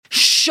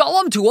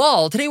Shalom to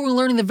all! Today we're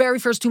learning the very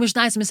first two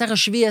Mishnayos in Masechah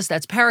Shevi'is.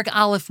 That's Parak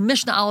Aleph,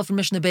 Mishnah Aleph, and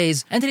Mishnah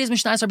Beis. And today's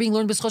Mishnayos are being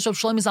learned b'schos of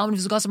Shlomo Zalman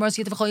v'Zugas Amar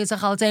Siyat v'Chol Yitzchak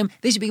Halatem.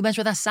 They should be bench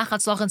with a Sachat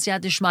Tzlach and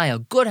Siyat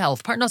Dishmaya, good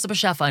health, Parnasa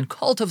b'Shefa, and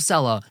Kol Tov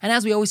Sela. And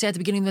as we always say at the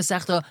beginning of the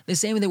Masechta, the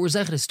same way that we're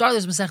zecher to start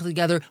this Masechta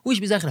together, we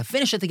should be zecher to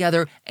finish it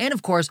together, and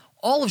of course,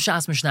 all of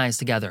Shas Mishnayos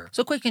together.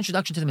 So quick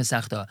introduction to the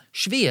Masechta.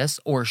 Shevi'is,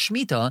 or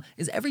Shemitah,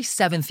 is every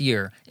 7th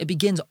year. It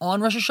begins on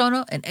Rosh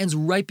Hashanah and ends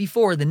right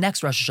before the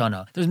next Rosh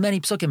Hashanah. There's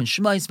many psukim in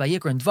Shevi'is,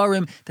 Vayikra, and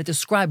Dvarim that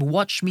describe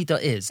what Shemitah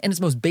is. In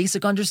its most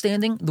basic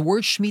understanding, the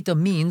word Shemitah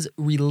means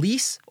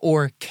release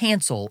or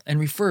cancel and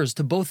refers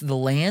to both the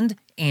land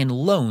and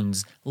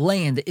loans.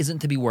 Land isn't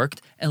to be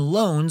worked, and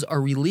loans are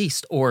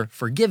released or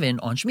forgiven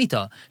on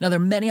Shemitah. Now, there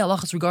are many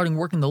halachas regarding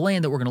working the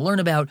land that we're going to learn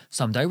about,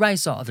 some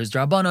d'oraisa, others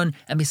d'rabbanan,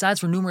 and besides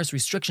for numerous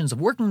restrictions of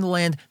working the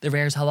land, there are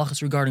various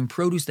halachas regarding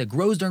produce that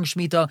grows during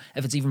Shemitah,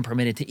 if it's even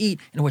permitted to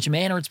eat, in which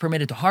manner it's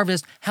permitted to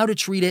harvest, how to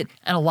treat it,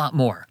 and a lot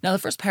more. Now, the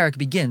first parak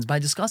begins by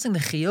discussing the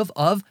chiyuv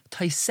of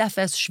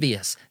taisefes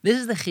Shevi'is. This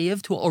is the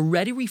chiyuv to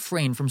already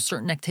refrain from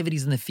certain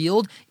activities in the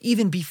field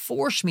even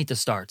before Shemitah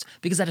starts,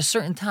 because at a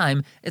certain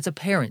time, it's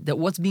apparent that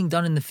what's being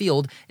done in the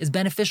field is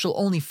beneficial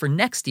only for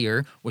next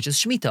year, which is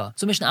Shemitah.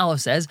 So Mishnah Aleph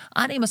says,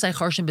 up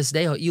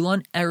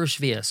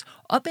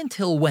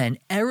until when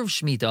Erev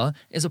Shemitah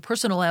is a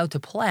person allowed to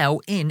plow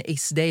in a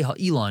Sdei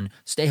Ha'ilon.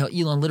 Sdei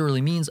Ha'ilon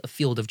literally means a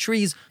field of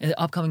trees. In the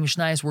upcoming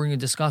Mishnayos, we're going to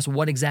discuss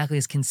what exactly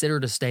is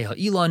considered a Sdei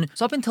Ha'ilon.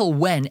 So up until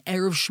when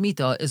Erev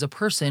Shemitah is a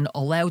person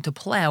allowed to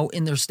plow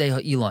in their Sdei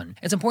Ha'ilon.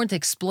 It's important to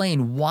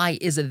explain why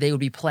is it they would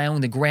be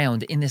plowing the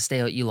ground in this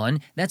Sdei Ha'ilon.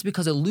 That's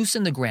because it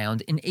loosened the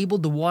ground,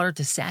 enabled the water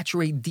to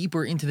saturate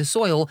deeper into the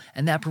soil,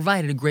 and that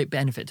provided a great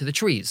benefit to the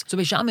trees. So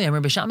Beis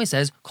Shammai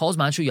says, calls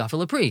Manshu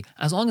Yafel Lepri.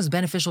 As long as it's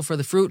beneficial for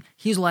the fruit,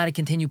 he's allowed to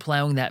continue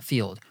plowing that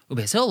field.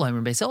 Beis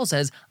Hillel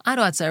says,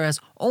 Ado Atzeres,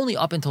 only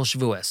up until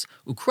Shavuos.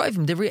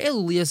 Ukroivim divrei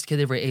elu lias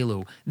kedivrei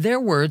elu. Their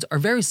words are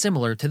very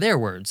similar to their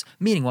words,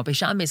 meaning what Beis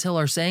Shammai and Beis Hillel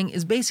are saying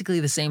is basically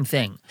the same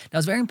thing. Now,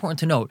 it's very important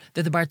to note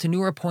that the Bar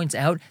Tanura points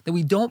out that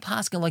we don't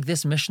paskin like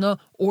this Mishnah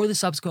or the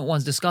subsequent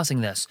ones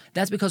discussing this.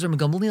 That's because Rabbi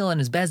Gamliel and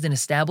his Bezdin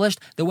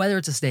established that whether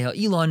it's a Sdei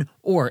Ha'ilon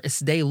or a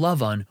Sdei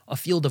Lavan, a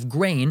field of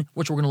grain,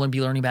 which we're going to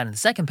be learning about in the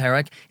second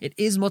parak, it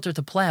is mutter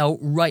to plow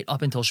right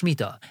up until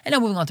Shemitah. And now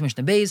moving on to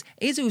Mishnah Beis,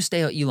 Ezu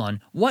Sdei Ha'ilon.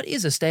 What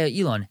is a Sdei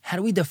Ha'ilon? How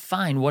do we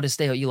define what a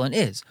Sdei Ha'ilon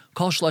is?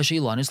 Kol shlosh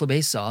Ha'ilon is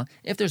lebeisa.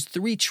 If there's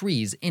 3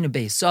 trees in a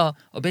beisa,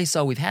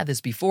 we've had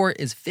this before,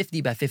 is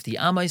 50 by 50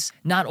 amos.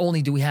 Not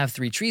only do we have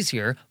 3 trees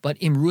here, but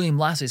imruim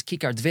lasis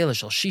kikar dvela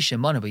shel shisha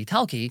mana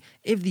b'italki,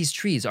 if these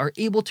trees are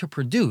able to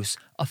produce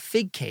a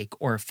fig cake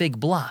or a fig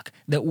block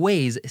that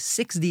weighs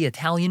 60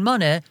 Italian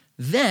money,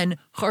 then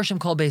Charshim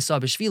called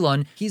Beisa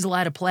b'Shvilon, he's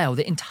allowed to plow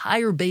the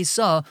entire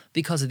Beisa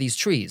because of these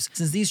trees.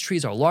 Since these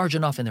trees are large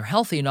enough and they're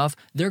healthy enough,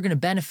 they're going to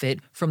benefit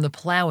from the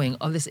plowing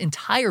of this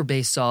entire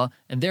Beisa,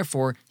 and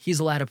therefore he's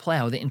allowed to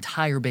plow the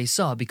entire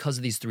Beisa because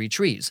of these 3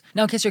 trees.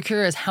 Now, in case you're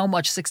curious how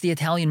much 60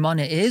 Italian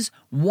mana is,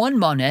 1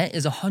 mana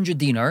is 100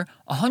 dinar.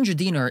 100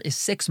 dinar is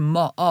 6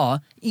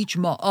 ma'ah. Each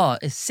ma'ah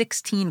is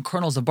 16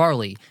 kernels of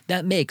barley.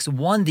 That makes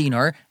 1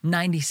 dinar,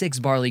 96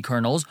 barley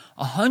kernels,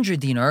 100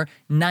 dinar,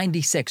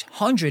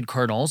 9600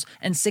 kernels,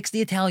 and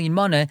 60 Italian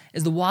mana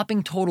is the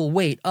whopping total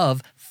weight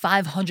of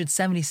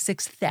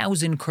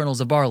 576,000 kernels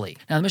of barley.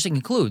 Now the Mishnah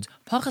concludes,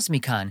 Pachas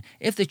mikan,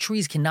 if the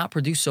trees cannot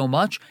produce so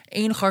much,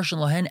 ein charshin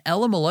lohen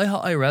ela maloi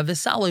ha'ira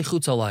v'saloi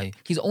chutzalai.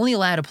 He's only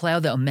allowed to plow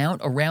the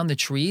amount around the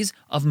trees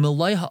of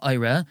maloi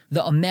ha'ira,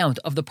 the amount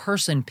of the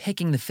person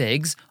picking the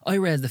figs.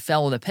 Ira is the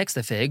fellow that picks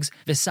the figs.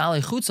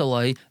 V'saloi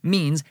chutzalai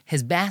means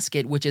his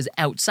basket, which is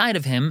outside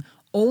of him.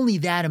 Only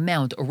that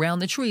amount around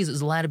the trees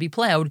is allowed to be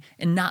plowed,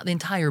 and not the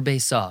entire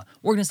Beisa.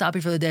 We're going to stop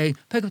here for the day,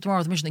 pick up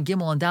tomorrow with Mishnah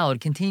Gimel and Daled,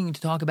 continuing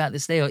to talk about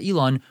this Sdei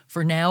Ha'ilon.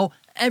 For now,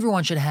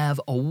 everyone should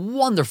have a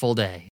wonderful day.